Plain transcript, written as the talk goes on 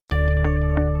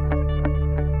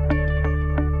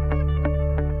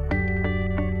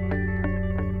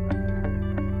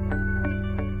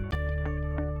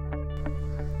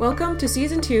Welcome to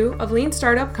Season 2 of Lean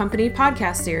Startup Company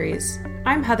podcast series.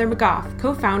 I'm Heather McGough,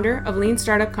 co-founder of Lean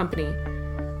Startup Company.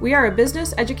 We are a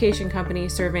business education company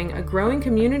serving a growing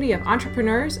community of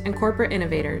entrepreneurs and corporate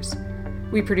innovators.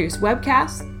 We produce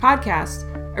webcasts, podcasts,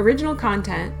 original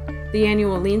content, the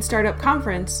annual Lean Startup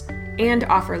Conference, and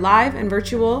offer live and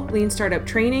virtual Lean Startup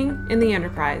training in the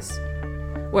enterprise.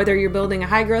 Whether you're building a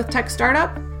high-growth tech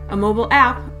startup, a mobile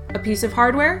app, a piece of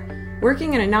hardware,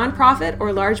 working in a nonprofit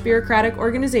or large bureaucratic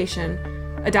organization,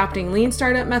 adopting Lean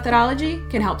Startup methodology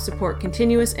can help support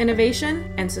continuous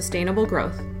innovation and sustainable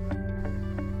growth.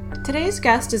 Today's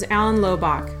guest is Alan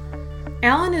Lobock.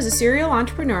 Alan is a serial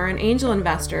entrepreneur and angel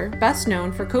investor best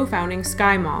known for co-founding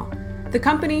SkyMall, the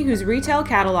company whose retail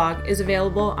catalog is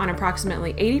available on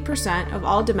approximately 80% of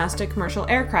all domestic commercial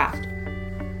aircraft.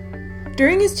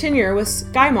 During his tenure with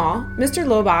SkyMall, Mr.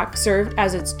 Lobock served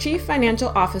as its chief financial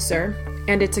officer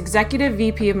and its executive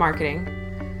VP of marketing.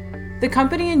 The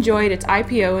company enjoyed its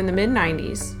IPO in the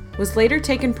mid-90s, was later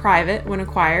taken private when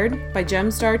acquired by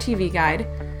Gemstar TV Guide,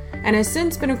 and has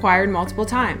since been acquired multiple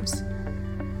times.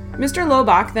 Mr.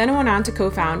 Lobock then went on to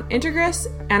co-found Integris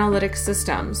Analytics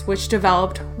Systems, which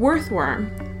developed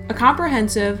Worthworm, a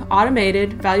comprehensive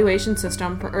automated valuation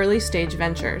system for early-stage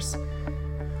ventures.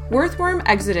 Worthworm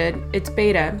exited its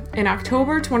beta in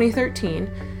October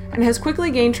 2013 and has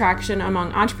quickly gained traction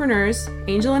among entrepreneurs,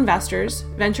 angel investors,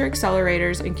 venture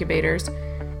accelerators, incubators,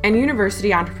 and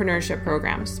university entrepreneurship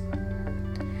programs.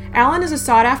 Alan is a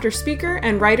sought-after speaker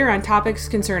and writer on topics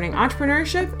concerning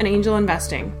entrepreneurship and angel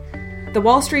investing. The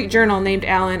Wall Street Journal named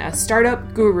Alan a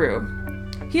startup guru.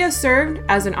 He has served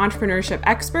as an entrepreneurship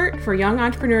expert for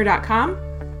YoungEntrepreneur.com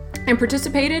and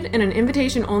participated in an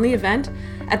invitation-only event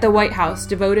at the White House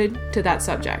devoted to that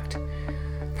subject.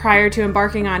 Prior to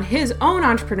embarking on his own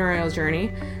entrepreneurial journey,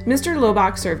 Mr.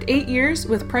 Lobock served 8 years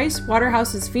with Price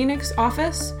Waterhouse's Phoenix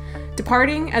office,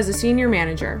 departing as a senior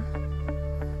manager.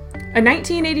 A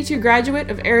 1982 graduate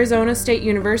of Arizona State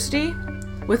University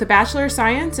with a Bachelor of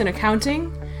Science in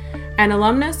Accounting and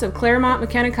alumnus of Claremont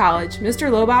McKenna College,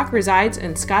 Mr. Lobock resides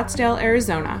in Scottsdale,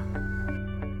 Arizona.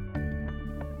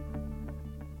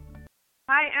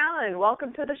 Hi, Alan.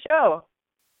 Welcome to the show.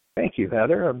 Thank you,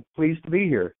 Heather. I'm pleased to be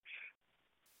here.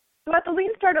 So at the Lean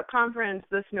Startup Conference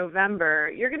this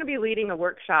November, you're going to be leading a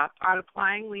workshop on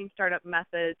applying Lean Startup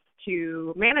methods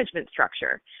to management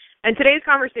structure. And today's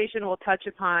conversation will touch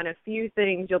upon a few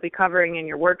things you'll be covering in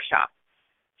your workshop.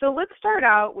 So let's start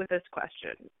out with this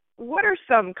question. What are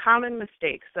some common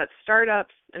mistakes that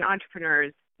startups and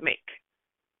entrepreneurs make?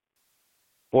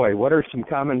 Boy, what are some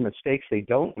common mistakes they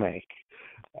don't make?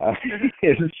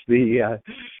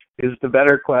 Is the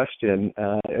better question,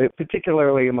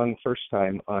 particularly among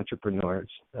first-time entrepreneurs.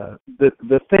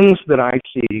 The things that I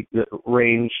see that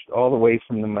range all the way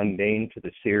from the mundane to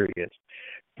the serious.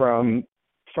 From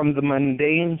the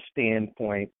mundane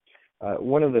standpoint,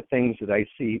 one of the things that I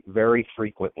see very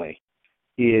frequently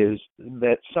is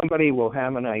that somebody will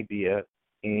have an idea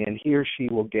and he or she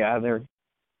will gather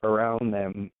around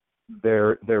them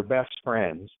their best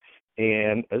friends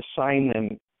and assign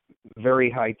them very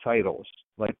high titles,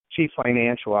 like chief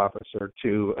financial officer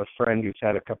to a friend who's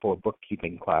had a couple of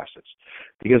bookkeeping classes,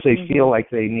 because they feel like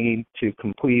they need to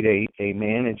complete a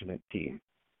management team.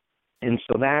 And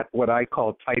so that, what I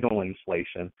call title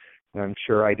inflation, and I'm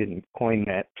sure I didn't coin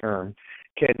that term,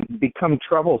 can become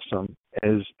troublesome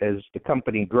as the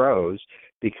company grows,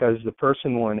 because the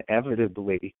person will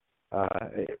inevitably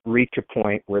reach a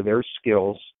point where their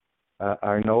skills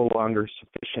are no longer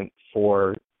sufficient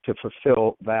to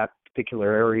fulfill that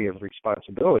particular area of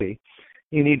responsibility.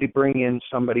 You need to bring in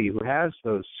somebody who has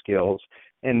those skills,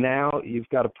 and now you've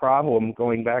got a problem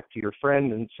going back to your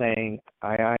friend and saying,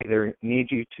 I either need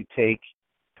you to take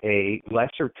a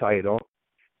lesser title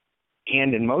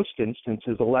and in most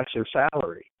instances a lesser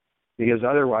salary, because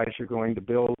otherwise you're going to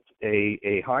build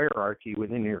a hierarchy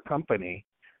within your company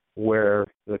where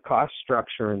the cost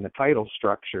structure and the title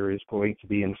structure is going to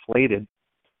be inflated,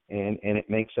 and it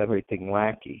makes everything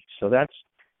wacky. So that's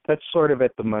sort of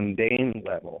at the mundane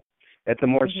level. At the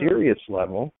more serious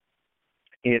level,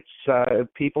 it's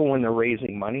people, when they're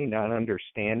raising money, not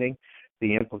understanding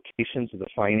the implications of the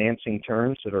financing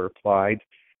terms that are applied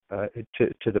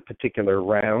to the particular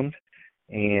round.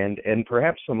 And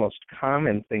perhaps the most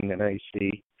common thing that I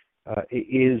see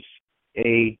is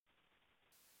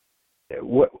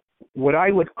what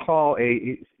I would call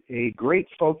a great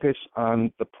focus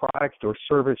on the product or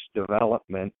service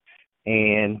development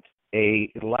and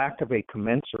a lack of a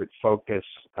commensurate focus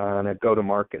on a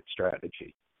go-to-market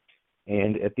strategy.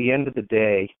 And at the end of the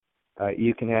day,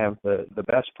 you can have the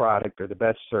best product or the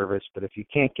best service, but if you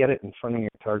can't get it in front of your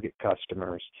target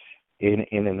customers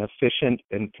in an efficient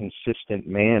and consistent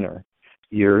manner,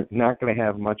 you're not going to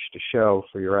have much to show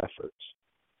for your efforts.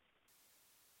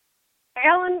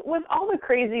 Alan, with all the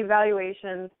crazy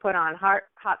valuations put on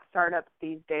hot startups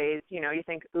these days, you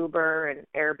think Uber and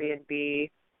Airbnb,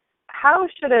 how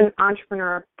should an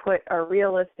entrepreneur put a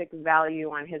realistic value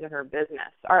on his or her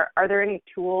business? Are there any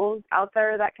tools out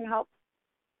there that can help?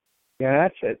 Yeah,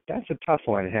 that's a tough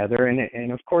one, Heather,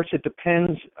 and of course it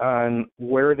depends on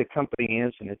where the company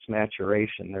is in its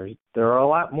maturation. There are a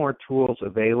lot more tools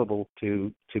available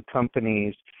to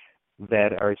companies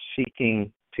that are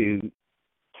seeking to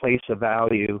place a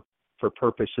value for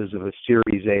purposes of a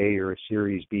Series A or a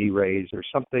Series B raise or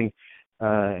something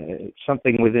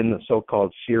within the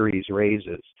so-called series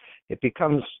raises. It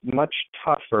becomes much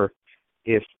tougher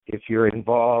if you're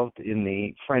involved in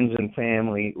the friends and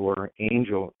family or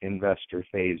angel investor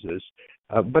phases.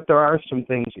 But there are some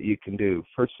things that you can do.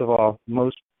 First of all,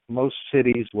 most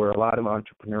cities where a lot of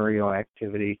entrepreneurial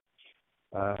activity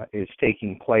is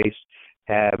taking place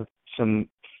have some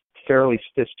fairly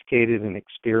sophisticated and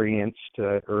experienced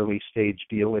early-stage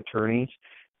deal attorneys,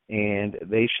 and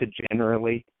they should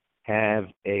generally have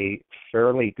a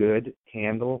fairly good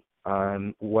handle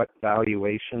on what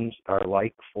valuations are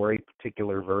like for a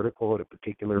particular vertical at a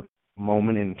particular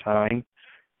moment in time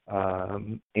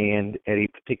and at a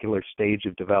particular stage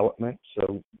of development.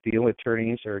 So deal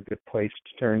attorneys are a good place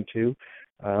to turn to.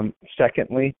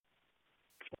 Secondly,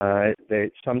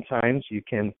 sometimes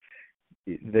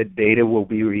the data will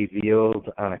be revealed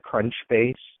on a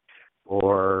Crunchbase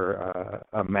or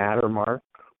a Mattermark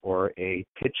or a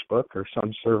pitch book or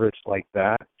some service like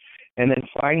that. And then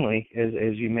finally,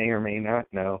 as you may or may not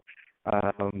know,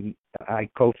 I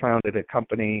co-founded a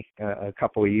company a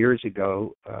couple of years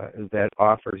ago that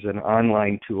offers an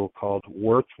online tool called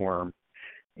Worthworm,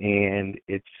 and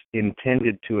it's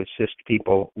intended to assist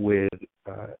people with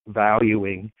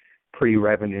valuing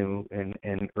pre-revenue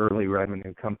and early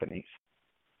revenue companies.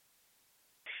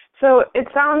 So it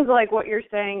sounds like what you're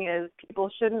saying is people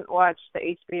shouldn't watch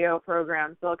the HBO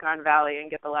program Silicon Valley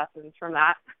and get the lessons from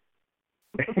that.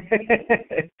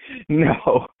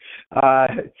 No.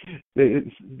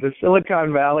 The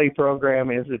Silicon Valley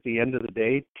program is, at the end of the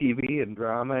day, TV and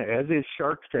drama, as is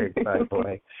Shark Tank, by the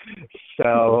way.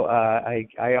 So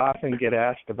I often get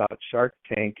asked about Shark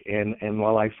Tank, and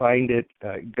while I find it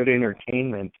good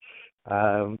entertainment,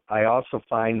 I also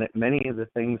find that many of the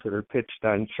things that are pitched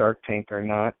on Shark Tank are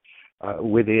not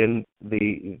within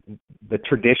the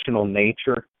traditional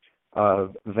nature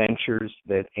of ventures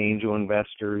that angel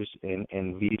investors and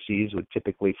VCs would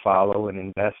typically follow and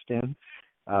invest in.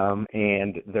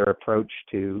 And their approach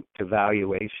to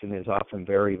valuation is often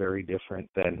very, very different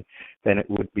than it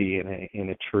would be in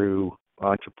a true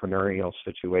entrepreneurial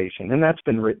situation. And that's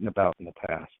been written about in the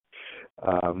past.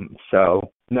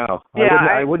 So, no, yeah,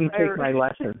 I wouldn't take my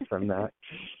lessons from that.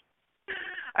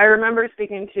 I remember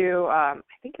speaking to, I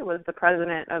think it was the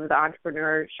president of the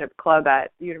Entrepreneurship Club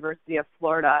at the University of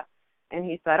Florida, and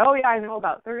he said, oh, yeah, I know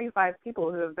about 35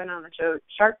 people who have been on the show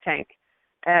Shark Tank,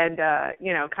 and,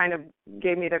 kind of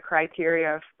gave me the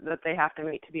criteria that they have to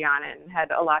meet to be on it, and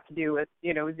had a lot to do with,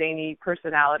 zany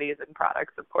personalities and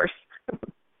products, of course.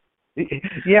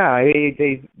 Yeah, I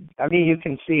mean, you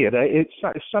can see it. It's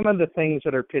some of the things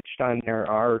that are pitched on there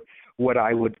are what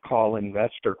I would call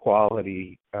investor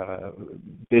quality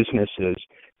businesses,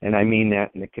 and I mean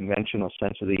that in the conventional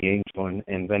sense of the angel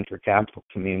and venture capital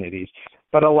communities.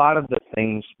 But a lot of the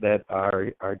things that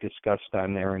are discussed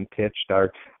on there and pitched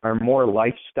are more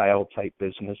lifestyle type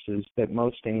businesses that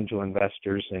most angel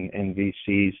investors and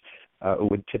VCs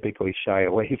would typically shy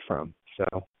away from.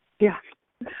 So yeah.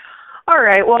 All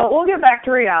right, well, we'll get back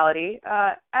to reality.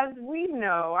 As we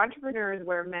know, entrepreneurs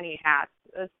wear many hats,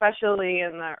 especially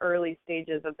in the early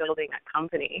stages of building a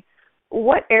company.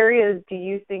 What areas do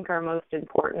you think are most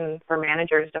important for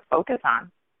managers to focus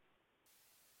on?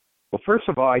 Well, first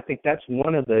of all, I think that's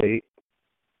one of the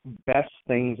best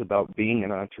things about being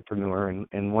an entrepreneur,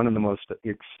 and one of the most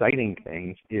exciting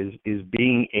things is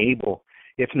being able,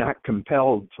 if not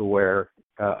compelled, to wear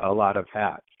a lot of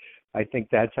hats. I think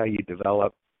that's how you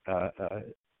develop a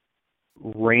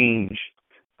range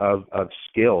of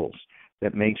skills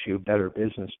that makes you a better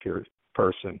business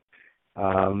person.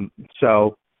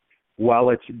 So while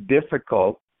it's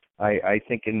difficult, I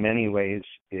think in many ways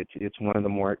it's one of the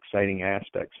more exciting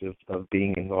aspects of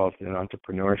being involved in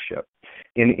entrepreneurship.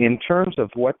 In terms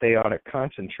of what they ought to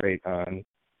concentrate on,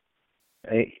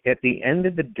 at the end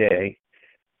of the day,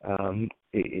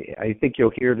 I think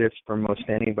you'll hear this from most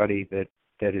anybody that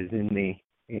is in the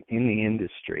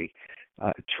industry.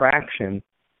 Traction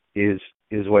is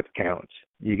what counts.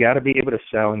 You got to be able to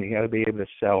sell, and you got to be able to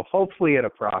sell, hopefully at a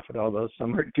profit, although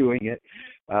some are doing it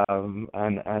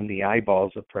on the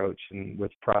eyeballs approach and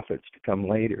with profits to come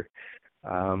later,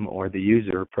 or the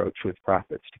user approach with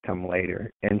profits to come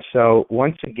later. And so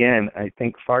once again, I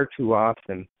think far too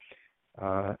often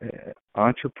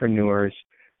entrepreneurs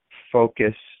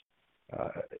focus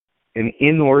an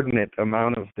inordinate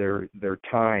amount of their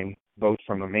time, both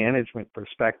from a management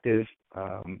perspective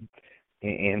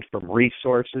and from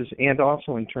resources, and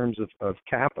also in terms of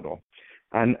capital,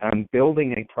 on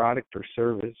building a product or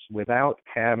service without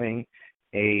having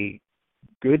a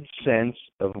good sense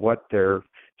of what their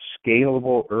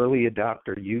scalable early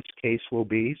adopter use case will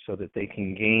be, so that they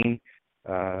can gain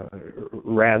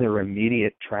rather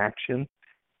immediate traction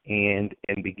and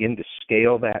begin to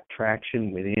scale that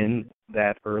traction within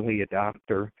that early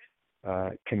adopter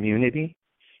community.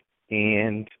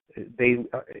 And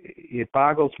it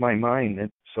boggles my mind that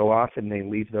so often they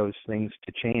leave those things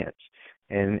to chance.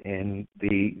 And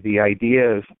the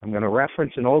idea of, I'm going to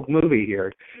reference an old movie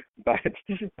here, but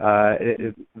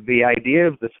the idea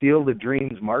of the Field of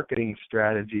Dreams marketing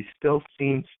strategy still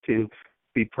seems to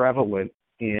be prevalent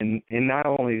in not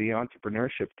only the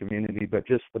entrepreneurship community, but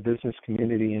just the business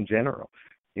community in general.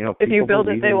 You know, if you build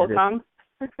it, they will come.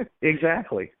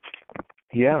 Exactly.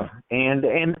 Yeah,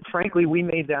 and frankly, we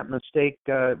made that mistake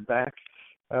back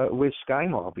with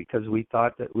SkyMall, because we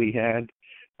thought that we had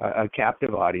a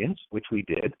captive audience, which we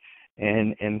did,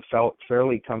 and felt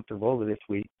fairly comfortable that if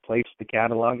we placed the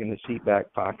catalog in the seat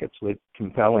back pockets with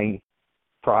compelling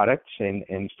products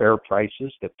and fair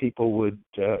prices, that people would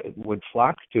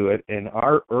flock to it. And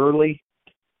our early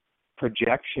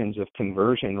projections of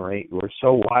conversion rate were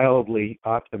so wildly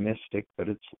optimistic that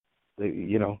it's,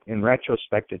 you know, in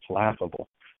retrospect, it's laughable.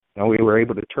 Now, we were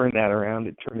able to turn that around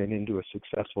and turn it into a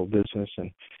successful business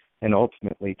and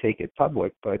ultimately take it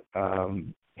public. But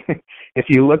if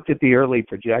you looked at the early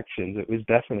projections, it was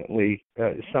definitely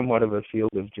somewhat of a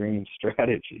Field of Dreams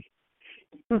strategy.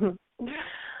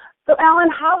 So, Alan,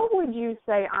 how would you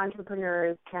say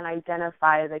entrepreneurs can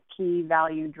identify the key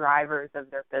value drivers of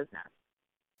their business?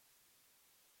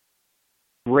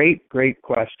 Great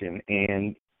question.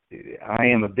 And I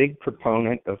am a big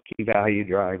proponent of key value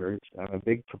drivers. I'm a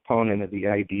big proponent of the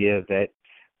idea that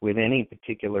with any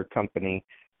particular company,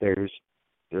 there's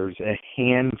a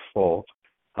handful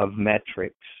of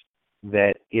metrics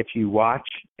that if you watch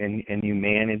and you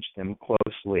manage them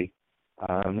closely,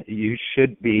 you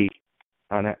should be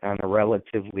on a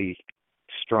relatively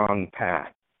strong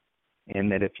path.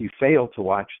 And that if you fail to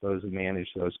watch those and manage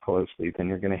those closely, then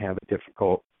you're going to have a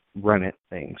difficult run at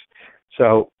things.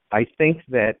 So I think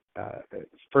that,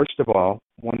 first of all,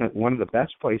 one of the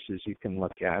best places you can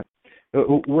look at,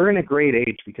 we're in a great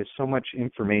age because so much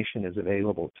information is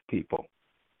available to people.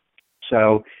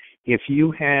 So if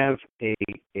you have a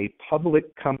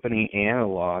public company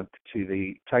analog to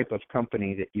the type of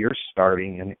company that you're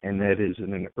starting and that is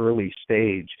in an early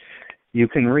stage, you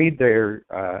can read their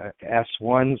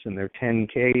S1s and their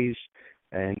 10Ks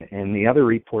and the other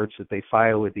reports that they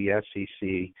file with the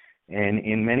SEC. And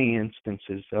in many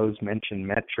instances, those mention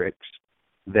metrics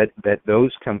that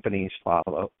those companies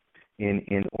follow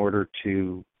in order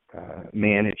to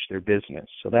manage their business.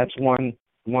 So that's one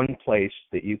place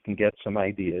that you can get some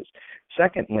ideas.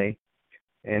 Secondly,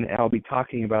 and I'll be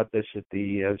talking about this at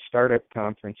the startup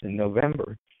conference in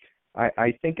November,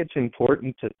 I think it's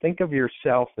important to think of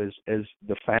yourself as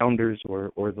the founders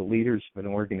or the leaders of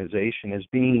an organization as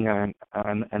being on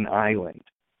an island.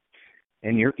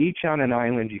 And you're each on an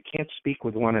island. You can't speak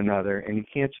with one another, and you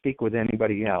can't speak with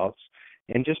anybody else.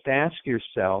 And just ask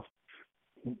yourself,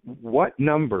 what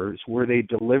numbers were they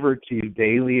delivered to you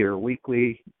daily or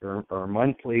weekly or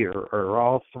monthly or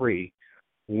all three?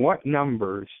 What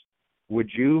numbers would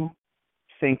you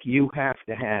think you have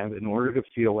to have in order to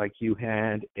feel like you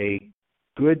had a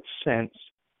good sense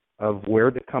of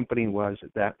where the company was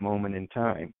at that moment in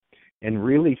time? And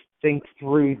really think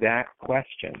through that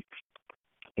question.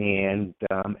 And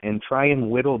try and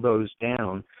whittle those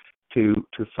down to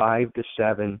 5 to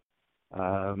 7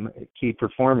 key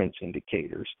performance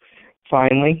indicators.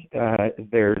 Finally,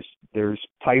 there's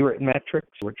pirate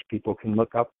metrics, which people can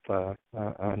look up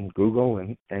on Google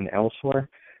and elsewhere,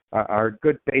 are a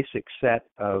good basic set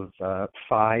of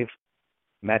 5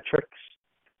 metrics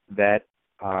that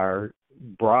are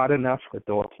broad enough that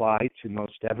they'll apply to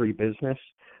most every business,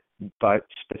 but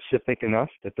specific enough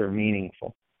that they're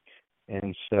meaningful.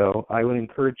 And so I would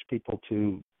encourage people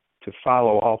to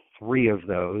follow all 3 of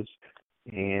those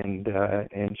and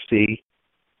see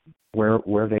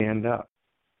where they end up.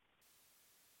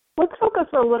 Let's focus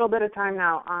a little bit of time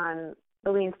now on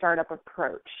the lean startup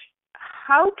approach.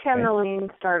 how can the Lean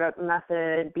Startup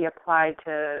method be applied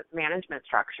to management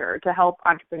structure to help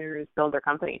entrepreneurs build their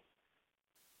company?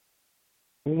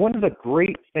 One of the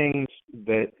great things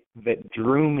that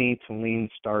drew me to Lean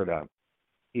Startup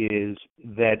is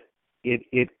that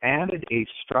it added a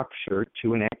structure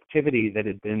to an activity that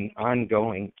had been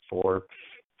ongoing for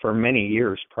many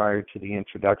years prior to the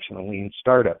introduction of Lean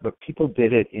Startup, but people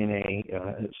did it in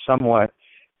a somewhat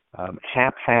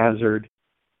haphazard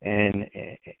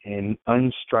and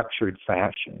unstructured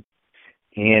fashion.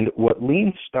 And what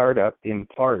Lean Startup in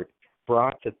part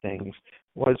brought to things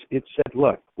was it said,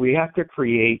 look, we have to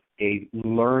create a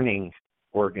learning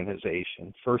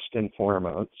organization first and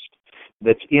foremost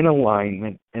that's in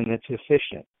alignment and that's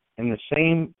efficient. And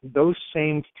those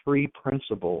same three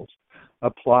principles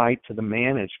apply to the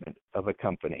management of a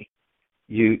company.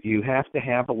 You have to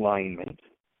have alignment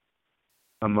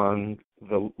among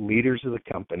the leaders of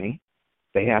the company.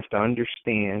 They have to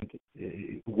understand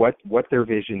what their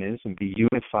vision is and be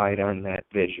unified on that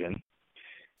vision.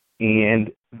 And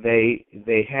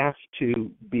they have to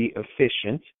be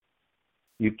efficient.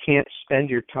 You can't spend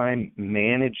your time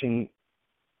managing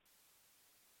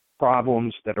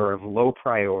problems that are of low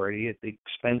priority at the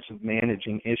expense of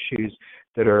managing issues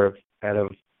that are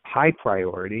of high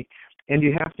priority. And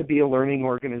you have to be a learning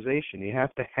organization. You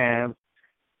have to have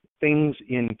things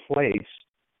in place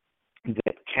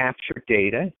that capture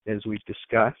data, as we've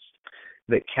discussed,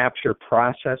 that capture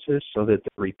processes so that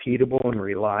they're repeatable and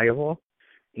reliable,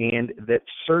 and that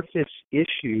surface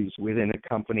issues within a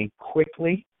company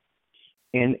quickly,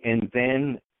 and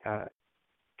then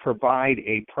provide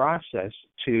a process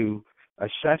to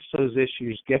assess those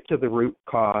issues, get to the root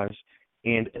cause,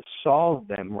 and solve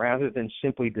them rather than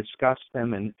simply discuss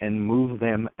them and move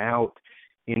them out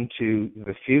into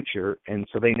the future. And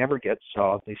so they never get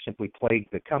solved. They simply plague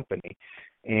the company.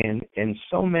 And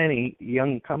so many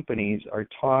young companies are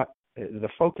taught, the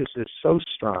focus is so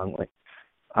strongly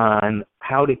on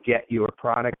how to get your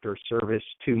product or service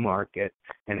to market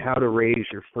and how to raise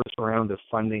your first round of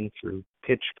funding through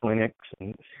pitch clinics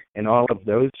and all of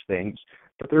those things.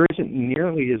 But there isn't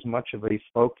nearly as much of a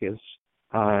focus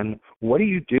on what do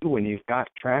you do when you've got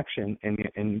traction and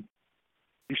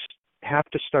you have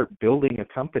to start building a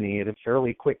company at a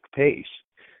fairly quick pace.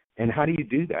 And how do you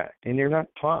do that? And you're not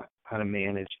taught how to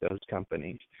manage those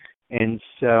companies. And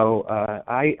so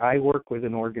I work with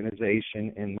an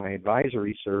organization, and my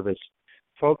advisory service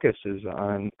focuses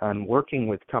on working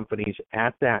with companies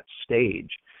at that stage,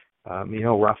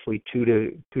 roughly 2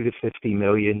 to 50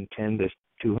 million, 10 to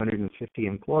 250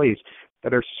 employees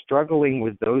that are struggling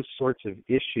with those sorts of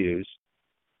issues.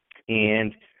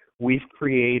 And we've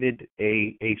created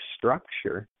a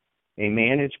structure, a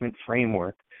management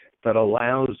framework that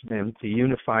allows them to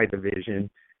unify the vision,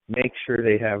 make sure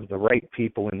they have the right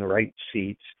people in the right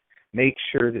seats, make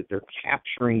sure that they're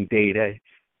capturing data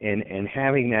and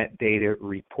having that data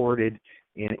reported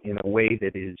in a way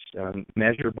that is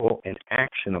measurable and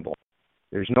actionable.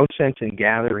 There's no sense in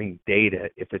gathering data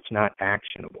if it's not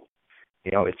actionable.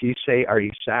 If you say, are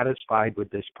you satisfied with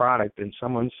this product, and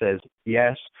someone says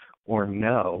yes or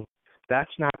no,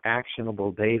 that's not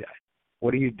actionable data.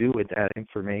 What do you do with that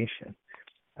information?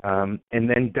 And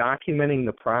then documenting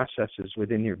the processes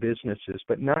within your businesses,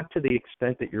 but not to the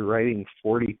extent that you're writing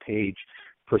 40-page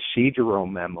procedural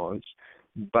memos,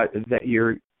 but that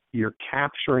you're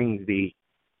capturing the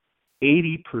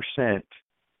 80%,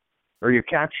 or you're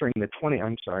capturing the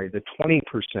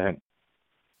 20%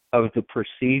 of the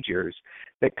procedures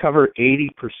that cover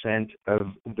 80% of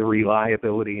the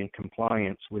reliability and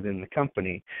compliance within the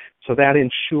company. So that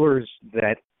ensures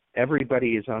that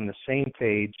everybody is on the same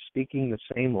page, speaking the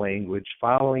same language,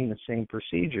 following the same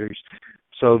procedures,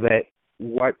 so that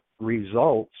what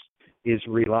results is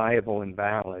reliable and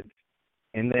valid.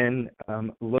 And then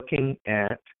looking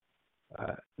at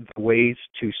the ways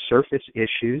to surface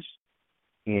issues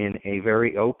in a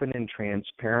very open and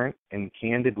transparent and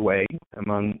candid way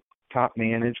among top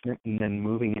management, and then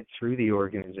moving it through the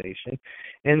organization.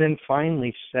 And then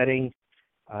finally setting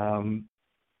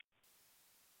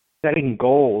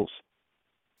goals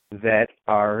that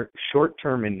are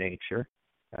short-term in nature.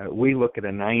 We look at a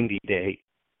 90-day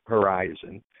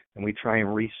horizon, and we try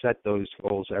and reset those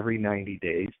goals every 90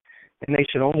 days. And they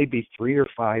should only be 3 or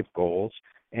 5 goals,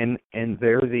 and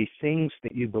they're the things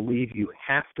that you believe you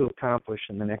have to accomplish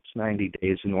in the next 90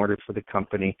 days in order for the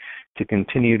company to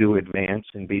continue to advance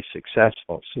and be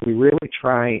successful. So we really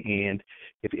try, and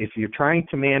if you're trying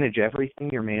to manage everything,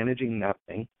 you're managing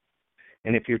nothing.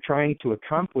 And if you're trying to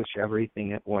accomplish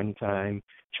everything at one time,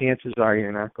 chances are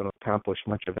you're not going to accomplish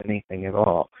much of anything at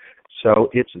all. So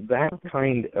it's that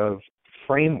kind of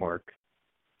framework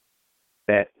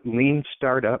that Lean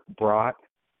Startup brought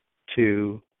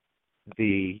to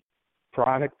the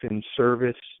product and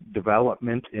service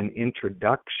development and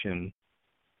introduction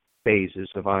phases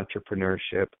of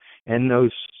entrepreneurship, and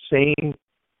those same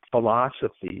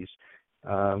philosophies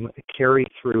carry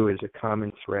through as a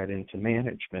common thread into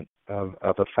management of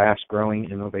a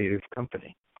fast-growing, innovative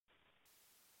company.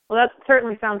 Well, that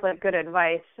certainly sounds like good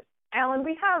advice. Alan,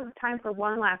 we have time for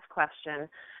one last question.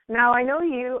 Now, I know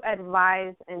you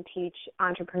advise and teach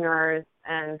entrepreneurs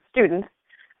and students.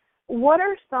 What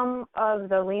are some of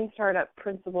the Lean Startup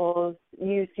principles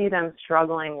you see them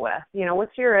struggling with? You know,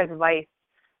 what's your advice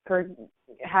for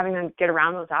having them get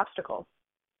around those obstacles?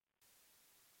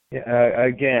 Yeah,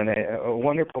 again, a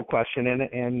wonderful question,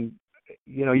 and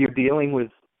you know, you're dealing with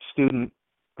student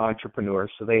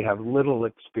entrepreneurs, so they have little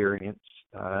experience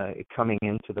coming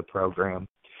into the program,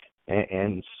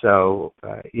 and so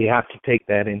you have to take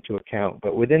that into account.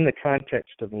 But within the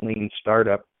context of Lean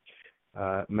Startup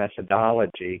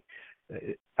methodology,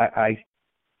 I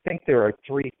think there are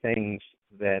three things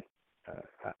that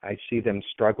I see them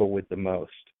struggle with the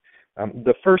most.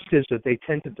 The first is that they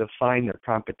tend to define their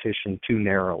competition too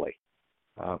narrowly.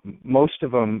 Most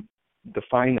of them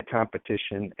define the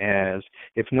competition as,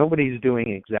 if nobody's doing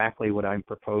exactly what I'm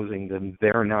proposing, then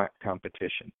they're not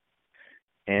competition.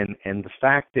 And the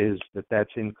fact is that that's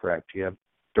incorrect. You have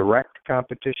direct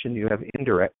competition, you have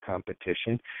indirect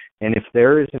competition, and if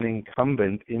there is an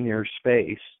incumbent in your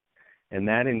space, and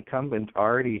that incumbent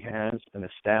already has an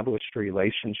established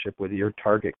relationship with your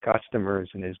target customers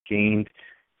and has gained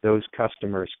those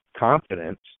customers'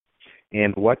 confidence,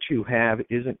 and what you have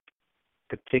isn't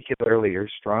particularly or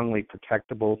strongly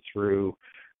protectable through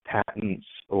patents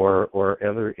or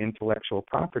other intellectual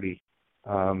property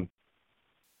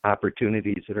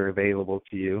opportunities that are available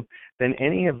to you, then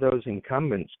any of those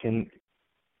incumbents can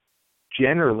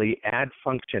generally add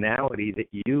functionality that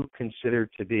you consider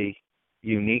to be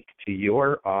unique to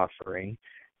your offering,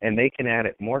 and they can add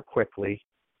it more quickly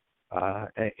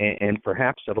and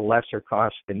perhaps at a lesser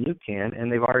cost than you can,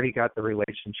 and they've already got the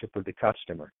relationship with the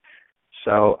customer.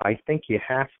 So I think you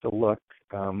have to look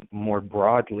more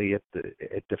broadly at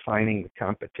defining the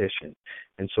competition.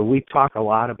 And so we talk a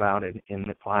lot about it in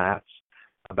the class,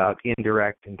 about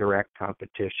indirect and direct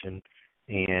competition,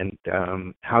 and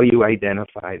how you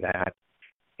identify that,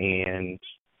 and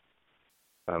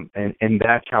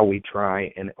that's how we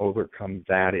try and overcome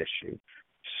that issue.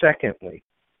 Secondly,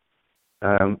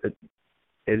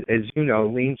 as you know,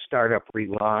 Lean Startup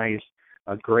relies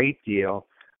a great deal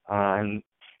on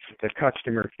the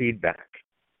customer feedback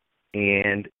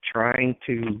and trying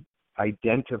to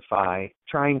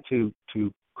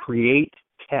create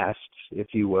tests, if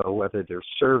you will, whether they're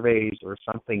surveys or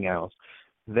something else,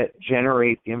 that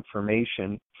generate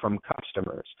information from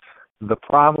customers. The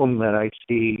problem that I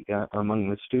see among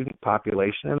the student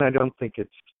population, and I don't think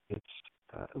it's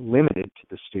limited to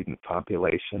the student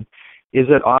population, is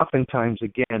that oftentimes,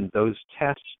 again, those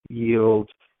tests yield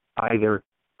either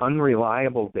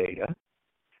unreliable data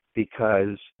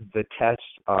because the tests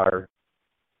are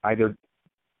either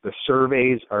the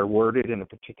surveys are worded in a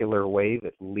particular way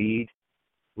that lead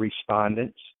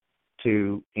respondents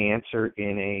to answer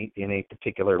in a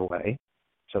particular way.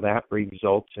 So that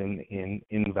results in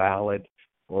invalid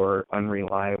or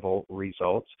unreliable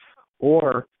results,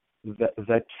 or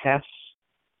the tests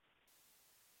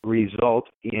result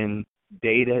in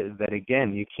data that,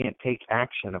 again, you can't take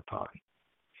action upon.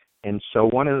 And so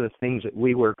one of the things that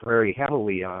we work very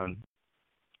heavily on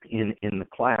in the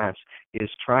class is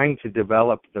trying to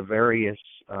develop the various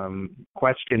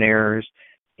questionnaires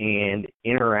and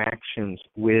interactions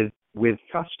with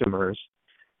customers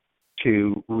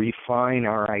to refine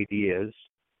our ideas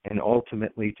and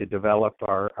ultimately to develop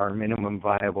our minimum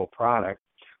viable product.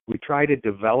 We try to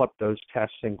develop those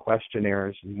tests and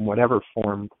questionnaires in whatever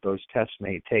form those tests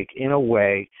may take in a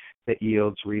way that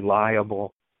yields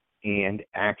reliable and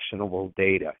actionable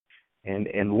data.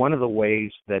 And one of the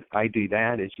ways that I do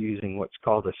that is using what's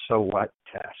called a so what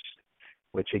test,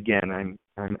 which again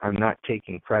I'm not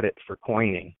taking credit for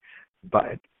coining,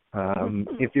 but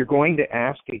if you're going to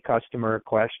ask a customer a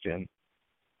question,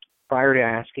 prior to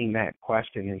asking that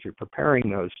question, as you're preparing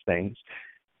those things,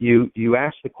 you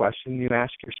ask the question, you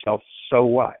ask yourself, so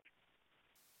what?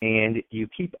 And you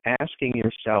keep asking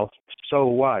yourself, so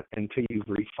what, until you've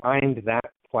refined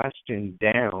that question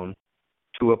down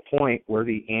to a point where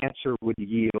the answer would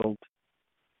yield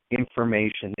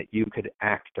information that you could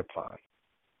act upon.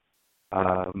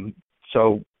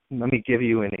 So let me give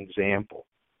you an example.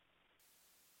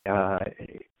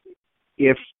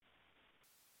 If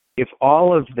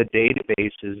all of the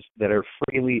databases that are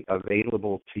freely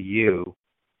available to you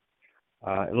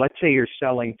let's say you're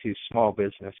selling to small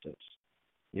businesses.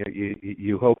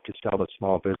 You hope to sell to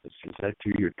small businesses. That's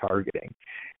who you're targeting.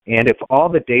 And if all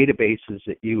the databases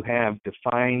that you have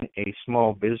define a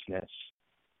small business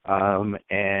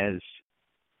as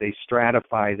they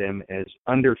stratify them as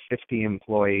under 50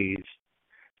 employees,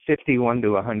 51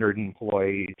 to 100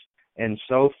 employees, and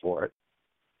so forth,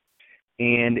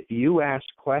 and you ask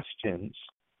questions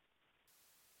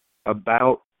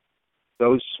about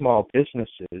those small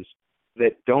businesses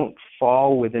that don't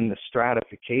fall within the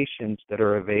stratifications that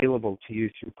are available to you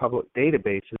through public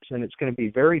databases, and it's going to be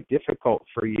very difficult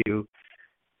for you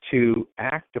to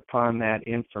act upon that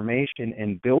information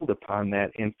and build upon that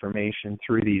information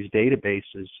through these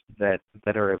databases that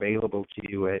are available to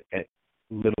you at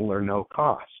little or no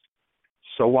cost.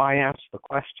 So why ask the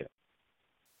question?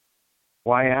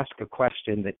 Why ask a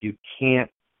question that you can't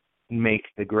make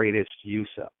the greatest use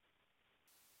of?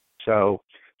 So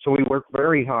we work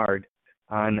very hard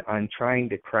on trying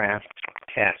to craft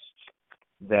tests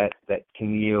that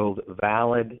can yield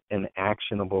valid and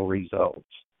actionable results.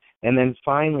 And then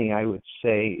finally, I would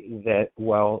say that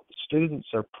while students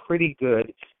are pretty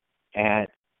good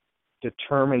at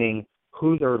determining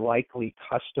who their likely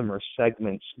customer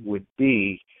segments would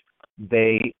be,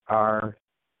 they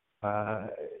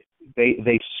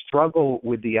struggle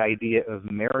with the idea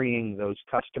of marrying those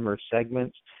customer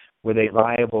segments with a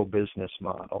viable business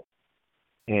model.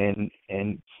 And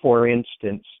for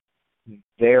instance,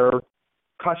 their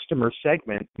customer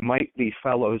segment might be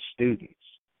fellow students,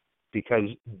 because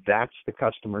that's the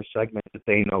customer segment that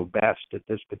they know best at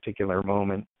this particular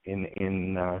moment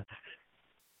in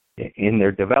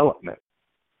their development.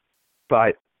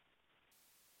 But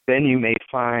then you may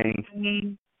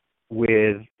find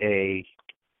with a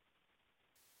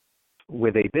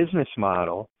business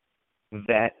model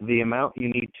that the amount you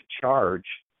need to charge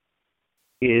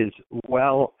is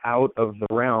well out of the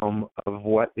realm of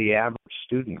what the average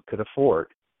student could afford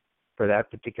for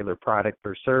that particular product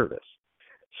or service.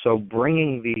 So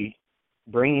bringing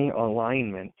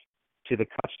alignment to the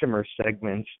customer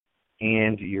segments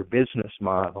and your business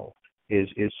model is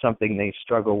something they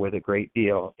struggle with a great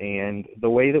deal. And the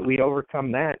way that we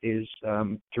overcome that is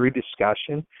through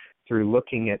discussion, through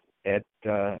looking at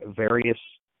various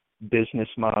business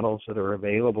models that are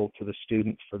available to the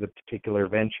student for the particular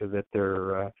venture that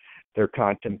they're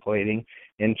contemplating,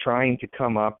 and trying to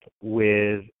come up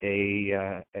with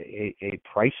a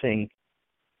pricing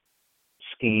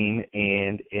scheme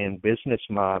and business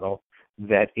model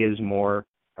that is more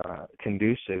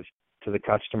conducive to the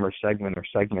customer segment or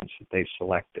segments that they've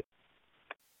selected.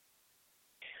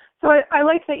 So I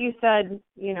like that you said,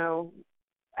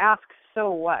 ask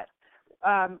so what.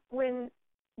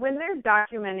 When they're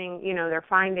documenting, their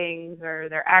findings or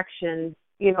their actions,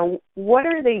 what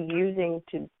are they using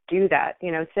to do that?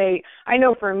 Say, I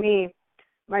know for me,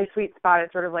 my sweet spot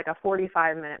is sort of like a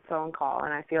 45-minute phone call,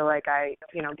 and I feel like I,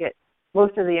 get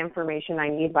most of the information I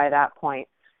need by that point.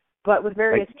 But with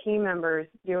various team members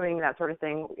doing that sort of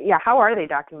thing, how are they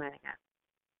documenting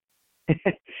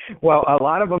it? Well, a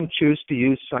lot of them choose to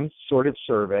use some sort of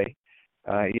survey,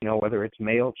 whether it's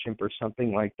MailChimp or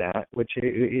something like that, which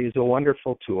is a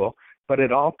wonderful tool. But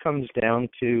it all comes down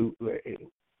to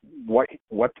what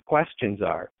the questions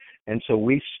are. And so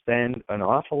we spend an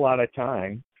awful lot of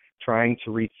time trying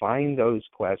to refine those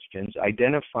questions,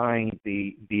 identifying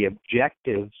the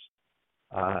objectives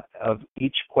of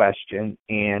each question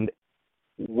and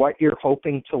what you're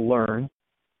hoping to learn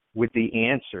with the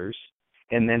answers,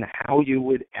 and then how you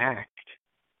would act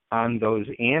on those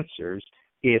answers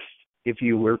if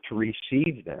you were to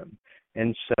receive them.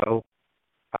 And so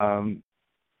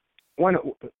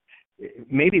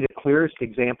maybe the clearest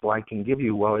example I can give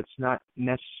you, while it's not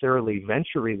necessarily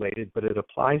venture related, but it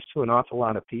applies to an awful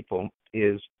lot of people,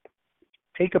 is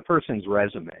take a person's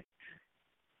resume.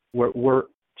 We're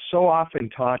so often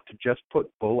taught to just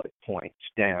put bullet points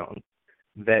down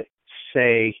that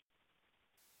say,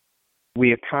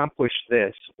 we accomplished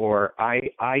this, or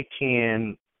I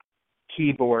can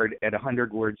keyboard at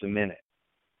 100 words a minute,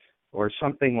 or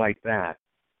something like that,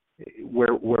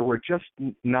 where we're just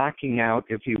knocking out,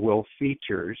 if you will,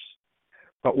 features,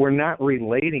 but we're not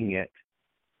relating it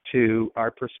to our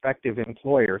prospective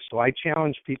employer. So I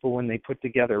challenge people when they put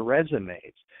together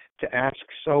resumes to ask,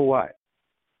 so what?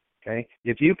 Okay,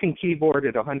 if you can keyboard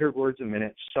at 100 words a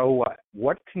minute, so what?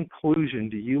 What conclusion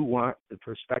do you want the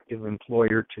prospective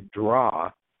employer to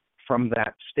draw from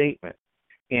that statement?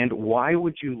 And why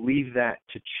would you leave that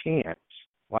to chance?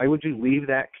 Why would you leave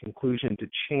that conclusion to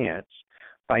chance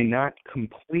by not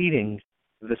completing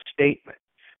the statement?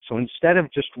 So instead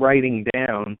of just writing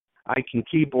down, I can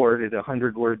keyboard at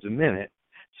 100 words a minute,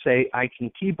 say I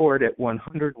can keyboard at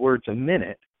 100 words a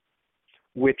minute,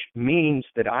 which means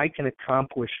that I can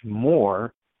accomplish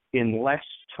more in less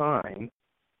time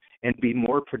and be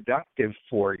more productive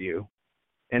for you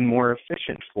and more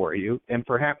efficient for you, and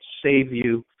perhaps save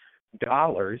you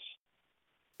dollars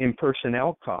in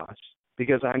personnel costs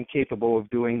because I'm capable of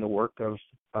doing the work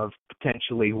of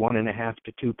potentially 1.5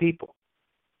 to 2 people.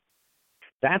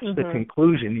 That's the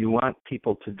conclusion you want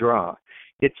people to draw.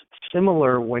 It's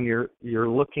similar when you're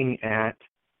looking at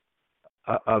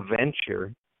a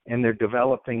venture and they're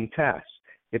developing tests.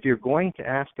 If you're going to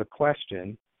ask a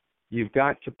question, you've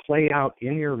got to play out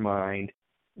in your mind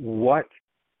what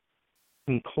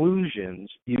conclusions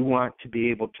you want to be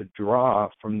able to draw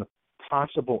from the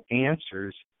possible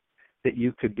answers that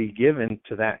you could be given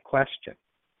to that question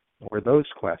or those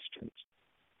questions.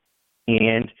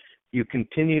 And you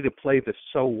continue to play the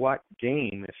so what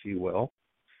game, if you will,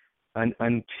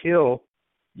 until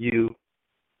you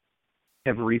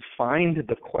have refined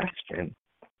the question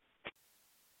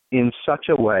in such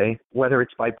a way, whether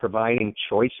it's by providing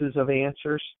choices of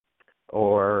answers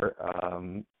or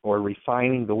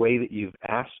refining the way that you've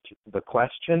asked the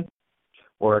question,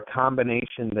 or a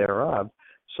combination thereof,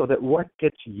 so that what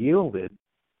gets yielded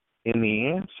in the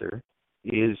answer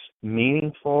is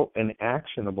meaningful and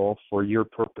actionable for your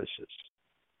purposes.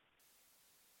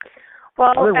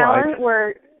 Well, otherwise,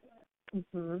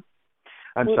 Alan,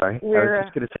 I'm sorry. I was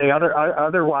just going to say,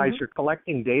 otherwise you're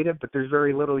collecting data, but there's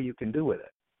very little you can do with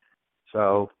it.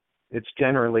 So it's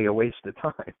generally a waste of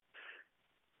time.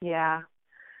 Yeah.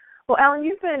 Well, Alan,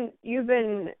 you've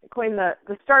been coined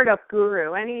the startup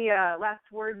guru. Any last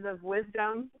words of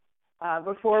wisdom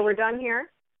before we're done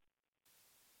here?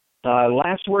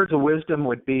 Last words of wisdom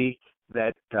would be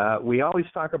that we always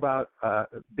talk about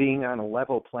being on a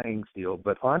level playing field,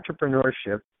 but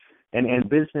entrepreneurship and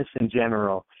business in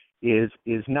general is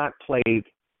not played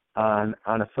on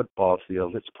a football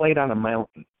field. It's played on a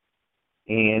mountain.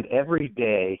 And every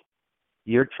day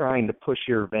you're trying to push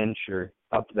your venture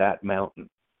up that mountain.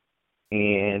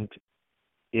 And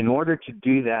in order to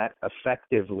do that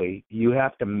effectively, you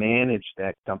have to manage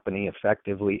that company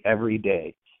effectively every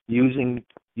day using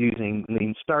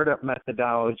lean startup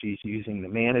methodologies, using the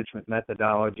management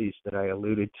methodologies that I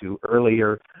alluded to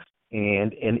earlier.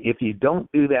 And if you don't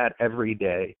do that every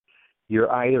day,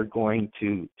 you're either going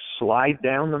to slide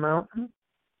down the mountain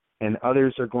and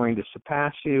others are going to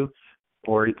surpass you,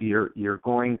 or you're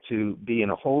going to be in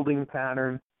a holding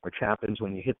pattern, which happens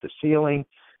when you hit the ceiling,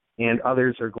 and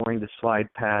others are going to slide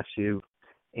past you.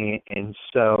 And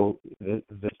so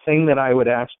the thing that I would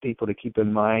ask people to keep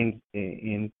in mind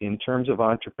in terms of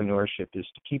entrepreneurship is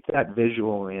to keep that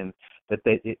visual in, that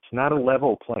it's not a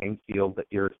level playing field that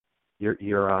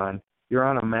you're on. You're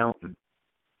on a mountain,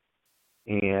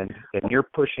 and you're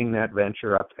pushing that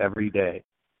venture up every day.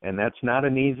 And that's not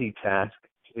an easy task.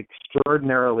 It's an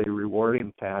extraordinarily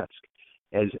rewarding task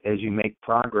as you make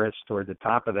progress toward the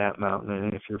top of that mountain.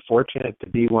 And if you're fortunate to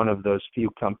be one of those few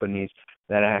companies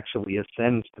that actually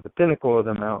ascends to the pinnacle of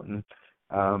the mountain,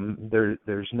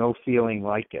 there's no feeling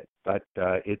like it. But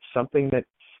it's something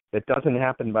that doesn't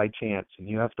happen by chance, and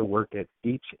you have to work it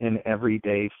each and every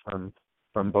day from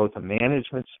both a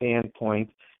management standpoint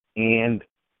and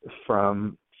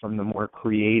from the more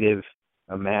creative,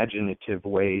 imaginative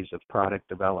ways of product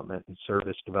development and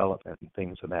service development and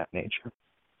things of that nature.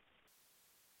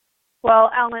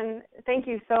 Well, Alan, thank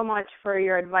you so much for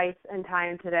your advice and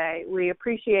time today. We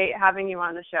appreciate having you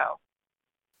on the show.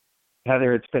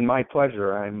 Heather, it's been my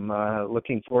pleasure. I'm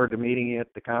looking forward to meeting you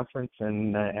at the conference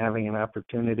and having an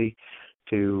opportunity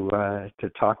to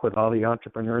talk with all the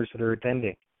entrepreneurs that are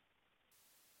attending.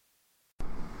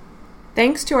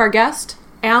 Thanks to our guest,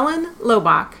 Alan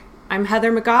Lobock. I'm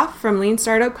Heather McGough from Lean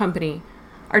Startup Company.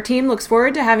 Our team looks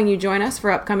forward to having you join us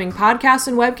for upcoming podcasts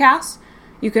and webcasts.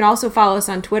 You can also follow us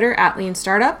on Twitter at Lean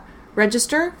Startup,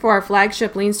 register for our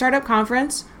flagship Lean Startup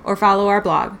conference, or follow our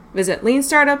blog. Visit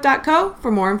leanstartup.co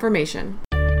for more information.